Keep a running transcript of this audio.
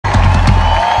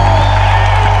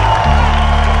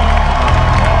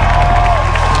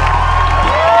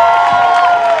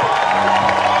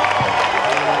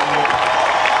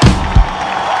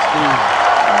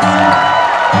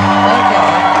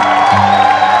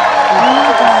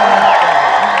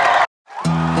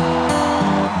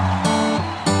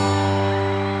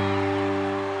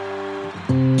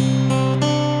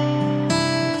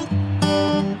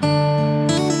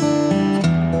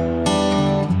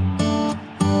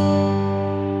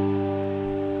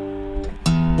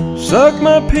Suck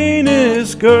my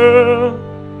penis, girl.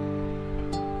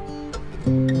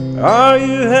 Are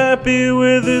you happy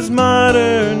with this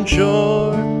modern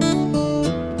chore?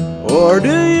 Or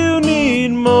do you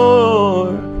need more?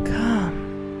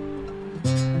 Come.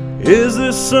 Is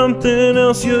there something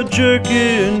else you're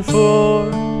jerking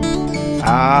for?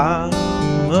 I'm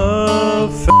a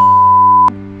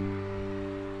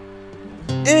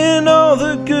in all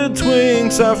the good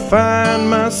twinks I find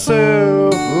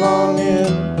myself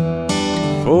longing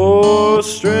for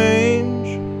strange,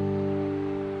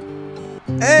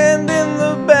 and in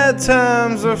the bad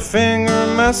times I finger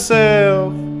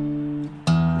myself.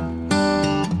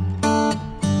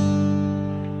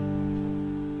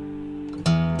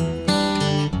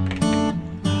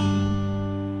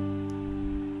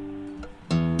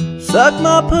 Suck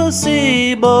my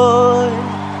pussy, boy.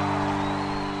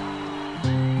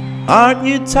 Aren't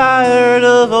you tired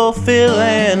of old Phil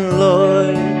and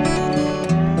Lloyd?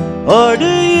 Or do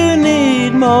you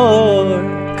need more?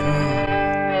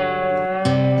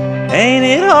 Ain't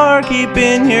it hard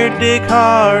keeping your dick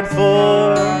hard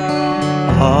for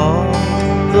all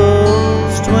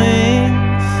those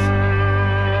twinks?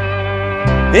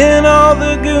 In all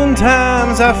the goon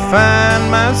times I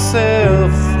find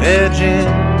myself edging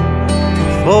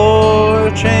for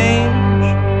change,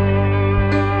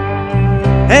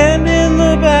 and in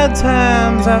the bad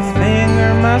times I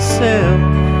finger myself.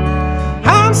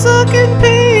 I'm sucking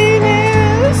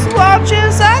penis, watch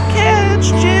as I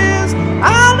catch jizz.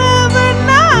 I'll never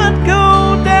not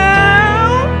go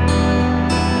down.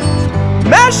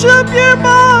 Mash up your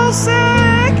ball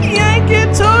sack, yank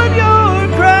it toward your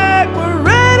crack. We're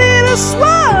ready to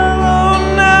swallow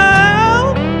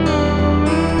now.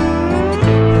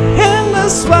 And the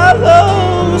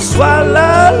swallow,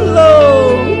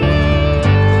 swallow,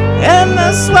 and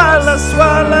the swallow,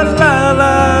 swallow, la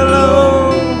la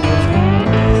low,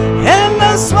 and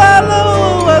the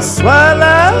swallow, a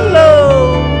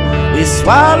swallow, we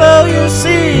swallow.